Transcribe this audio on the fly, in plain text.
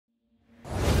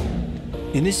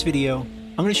In this video,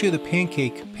 I'm going to show you the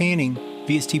Pancake panning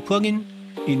VST plugin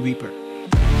in Reaper.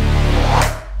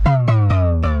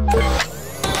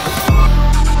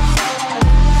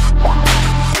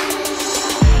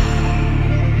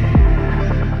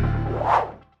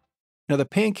 Now the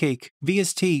Pancake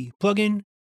VST plugin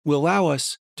will allow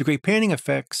us to create panning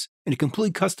effects in a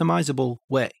completely customizable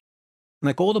way. And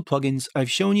like all the plugins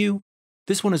I've shown you,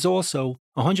 this one is also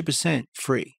 100%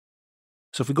 free.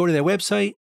 So if we go to their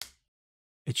website,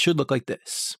 it should look like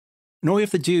this. And all you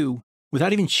have to do,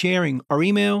 without even sharing our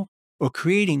email or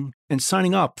creating and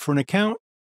signing up for an account,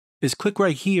 is click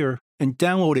right here and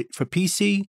download it for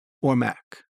PC or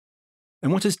Mac.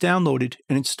 And once it's downloaded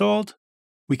and installed,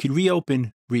 we can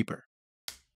reopen Reaper.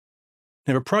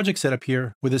 I have a project set up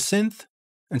here with a synth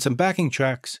and some backing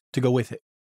tracks to go with it.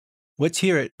 Let's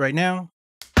hear it right now.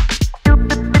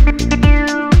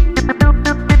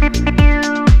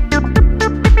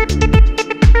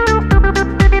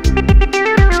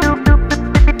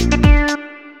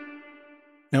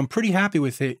 Now I'm pretty happy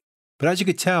with it, but as you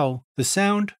could tell, the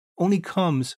sound only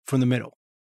comes from the middle,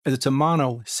 as it's a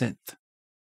mono synth.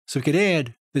 So we could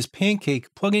add this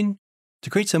Pancake plugin to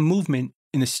create some movement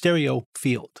in the stereo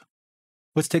field.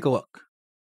 Let's take a look.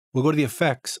 We'll go to the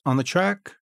effects on the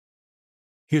track.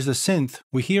 Here's the synth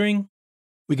we're hearing.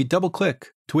 We could double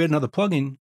click to add another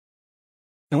plugin,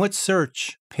 and let's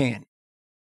search pan.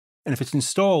 And if it's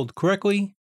installed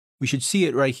correctly, we should see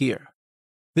it right here.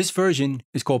 This version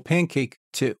is called Pancake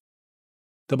 2.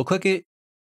 Double click it,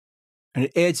 and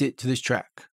it adds it to this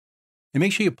track. And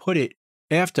make sure you put it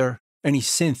after any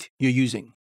synth you're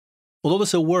using. Although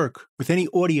this will work with any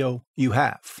audio you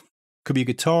have. Could be a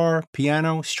guitar,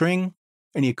 piano, string,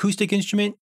 any acoustic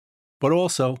instrument, but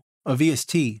also a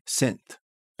VST synth,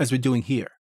 as we're doing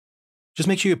here. Just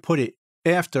make sure you put it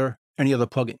after any other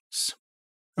plugins.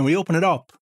 And when we open it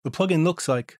up, the plugin looks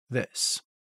like this.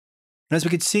 And as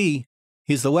we can see,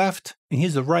 here's the left and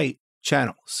here's the right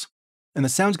channels. And the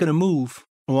sound's going to move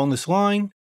along this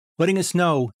line, letting us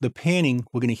know the panning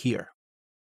we're going to hear.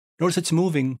 Notice it's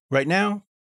moving right now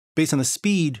based on the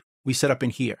speed we set up in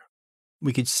here.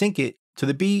 We could sync it to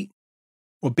the beat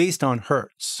or based on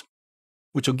hertz,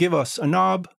 which will give us a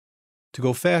knob to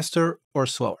go faster or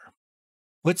slower.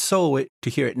 Let's solo it to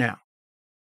hear it now.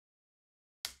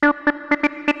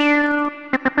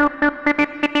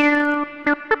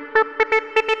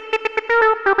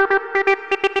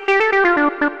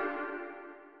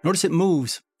 Notice it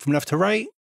moves from left to right,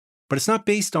 but it's not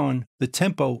based on the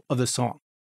tempo of the song,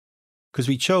 because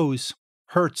we chose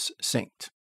hertz synced.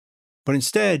 But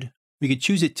instead, we could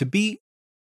choose it to beat,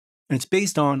 and it's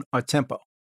based on our tempo.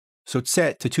 So it's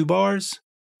set to 2 bars,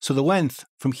 so the length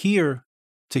from here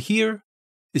to here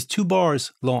is 2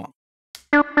 bars long.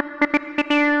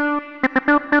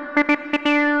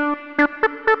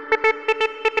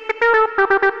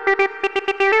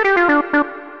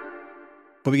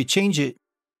 But we could change it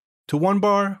to 1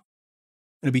 bar, and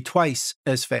it'll be twice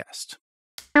as fast.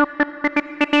 But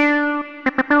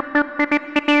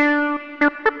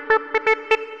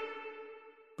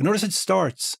notice it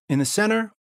starts in the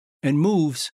center and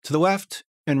moves to the left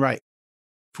and right.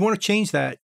 If we want to change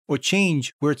that or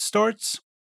change where it starts,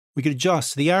 we could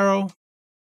adjust the arrow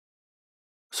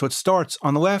so it starts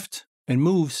on the left and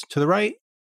moves to the right.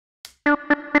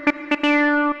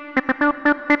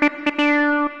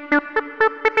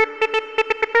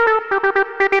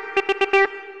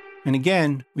 And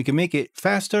again, we can make it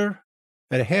faster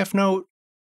at a half note.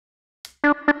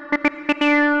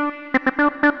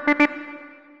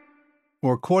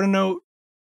 Or a quarter note.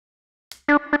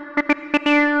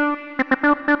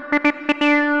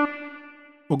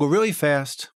 We'll go really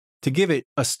fast to give it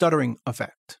a stuttering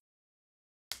effect.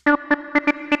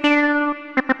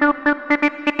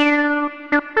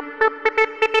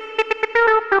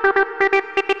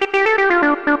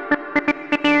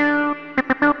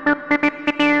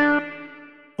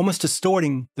 Almost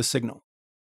distorting the signal.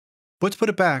 Let's put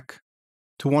it back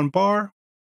to 1 bar.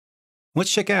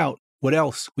 Let's check out what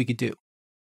else we could do.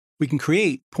 We can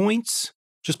create points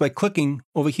just by clicking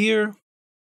over here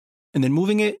and then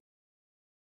moving it.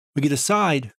 We can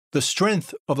decide the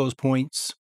strength of those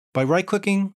points by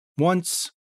right-clicking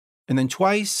once and then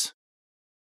twice.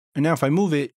 And now if I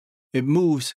move it, it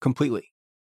moves completely,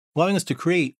 allowing us to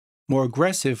create more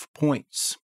aggressive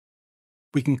points.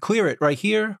 We can clear it right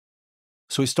here.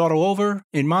 So we start all over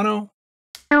in mono.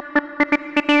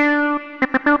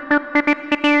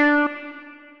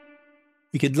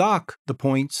 We could lock the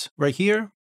points right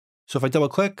here. So if I double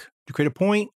click to create a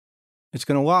point, it's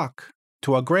going to lock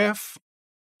to our graph.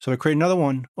 So if I create another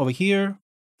one over here,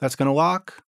 that's going to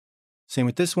lock. Same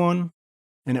with this one.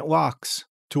 And it locks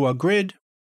to our grid.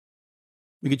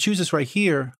 we could choose this right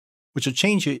here, which will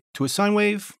change it to a sine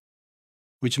wave,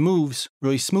 which moves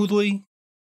really smoothly.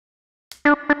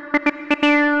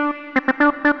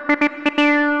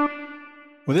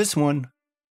 Or this one,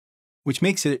 which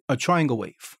makes it a triangle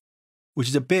wave, which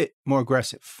is a bit more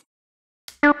aggressive.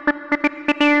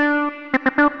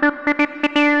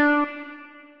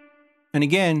 And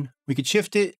again, we could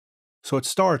shift it so it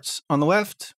starts on the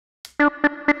left,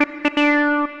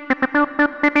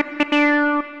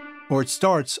 or it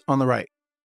starts on the right.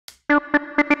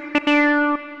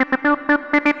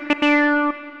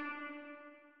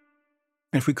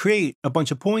 And if we create a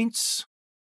bunch of points,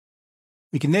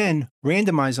 we can then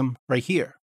randomize them right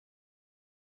here.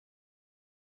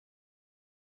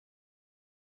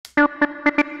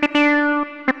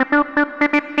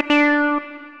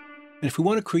 And if we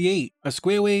want to create a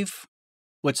square wave,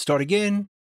 let's start again.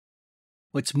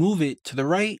 Let's move it to the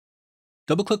right.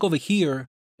 Double click over here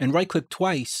and right click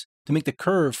twice to make the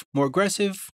curve more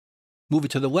aggressive. Move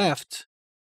it to the left.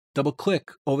 Double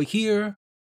click over here,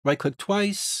 right click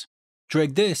twice.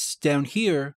 Drag this down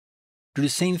here. Do the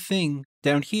same thing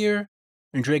down here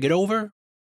and drag it over.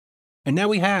 And now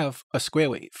we have a square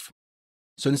wave.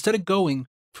 So instead of going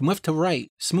from left to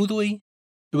right smoothly,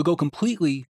 it will go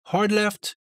completely hard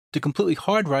left to completely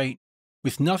hard right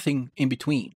with nothing in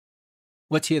between.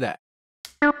 Let's hear that.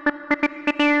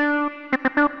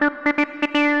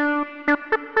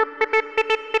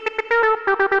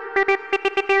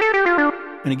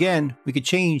 And again, we could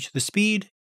change the speed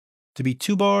to be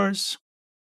 2 bars.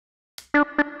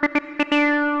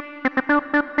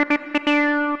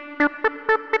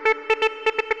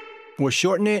 Or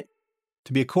shorten it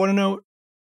to be a quarter note.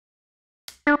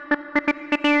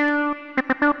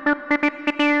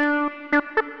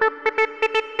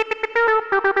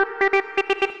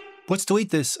 Let's delete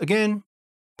this again,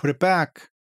 put it back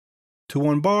to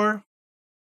 1 bar.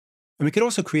 And we could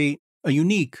also create a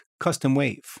unique custom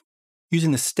wave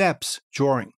using the steps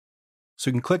drawing. So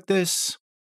you can click this,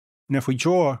 and if we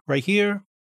draw right here,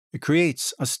 it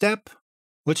creates a step.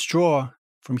 Let's draw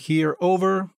from here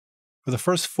over for the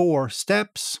first 4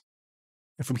 steps,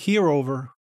 and from here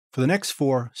over for the next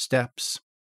 4 steps.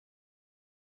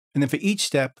 And then for each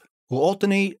step, we'll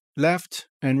alternate left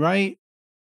and right,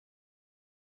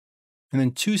 and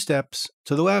then 2 steps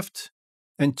to the left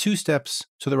and 2 steps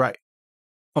to the right.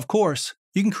 Of course,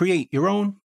 you can create your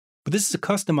own, but this is a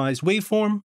customized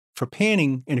waveform for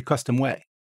panning in a custom way.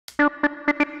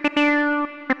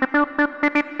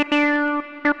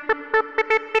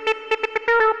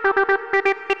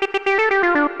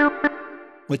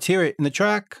 Let's hear it in the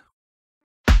track.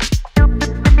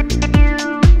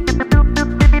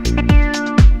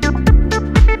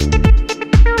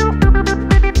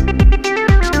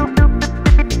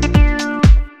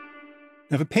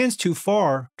 Now, if it pans too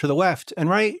far to the left and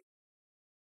right,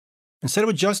 instead of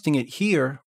adjusting it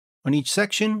here on each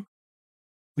section,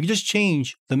 we can just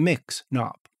change the mix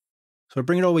knob. So I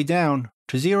bring it all the way down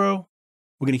to 0,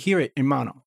 we're going to hear it in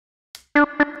mono. But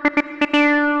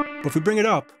if we bring it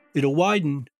up, it'll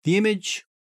widen the image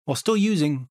while still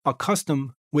using a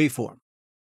custom waveform.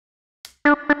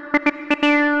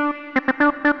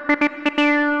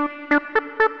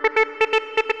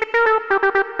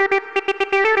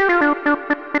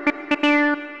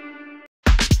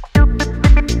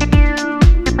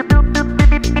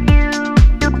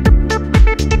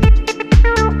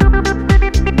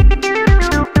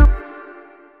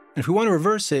 If we want to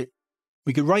reverse it,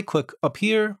 we could right-click up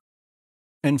here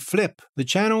and flip the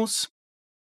channels.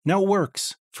 Now it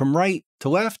works from right to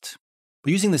left,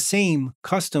 but using the same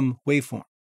custom waveform.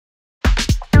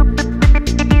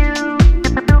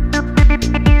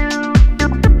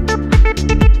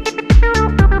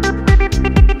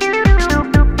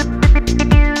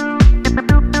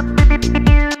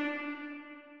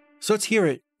 So let's hear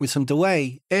it with some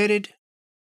delay added.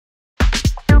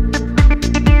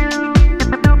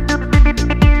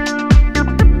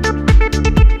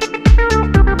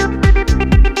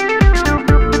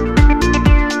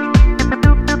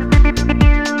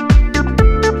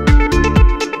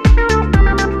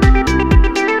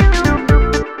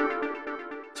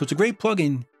 So it's a great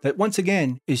plugin that once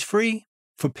again is free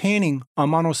for panning on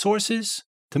mono sources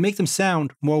to make them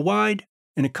sound more wide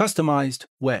in a customized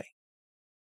way.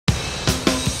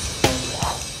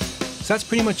 So that's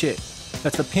pretty much it.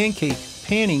 That's the Pancake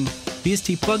panning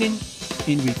VST plugin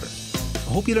in Reaper.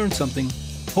 I hope you learned something,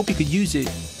 hope you could use it,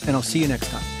 and I'll see you next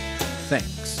time.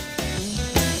 Thanks.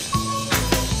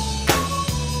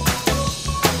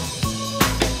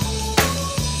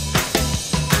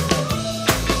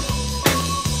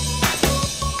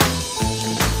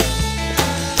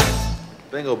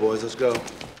 Bingo, boys, let's go.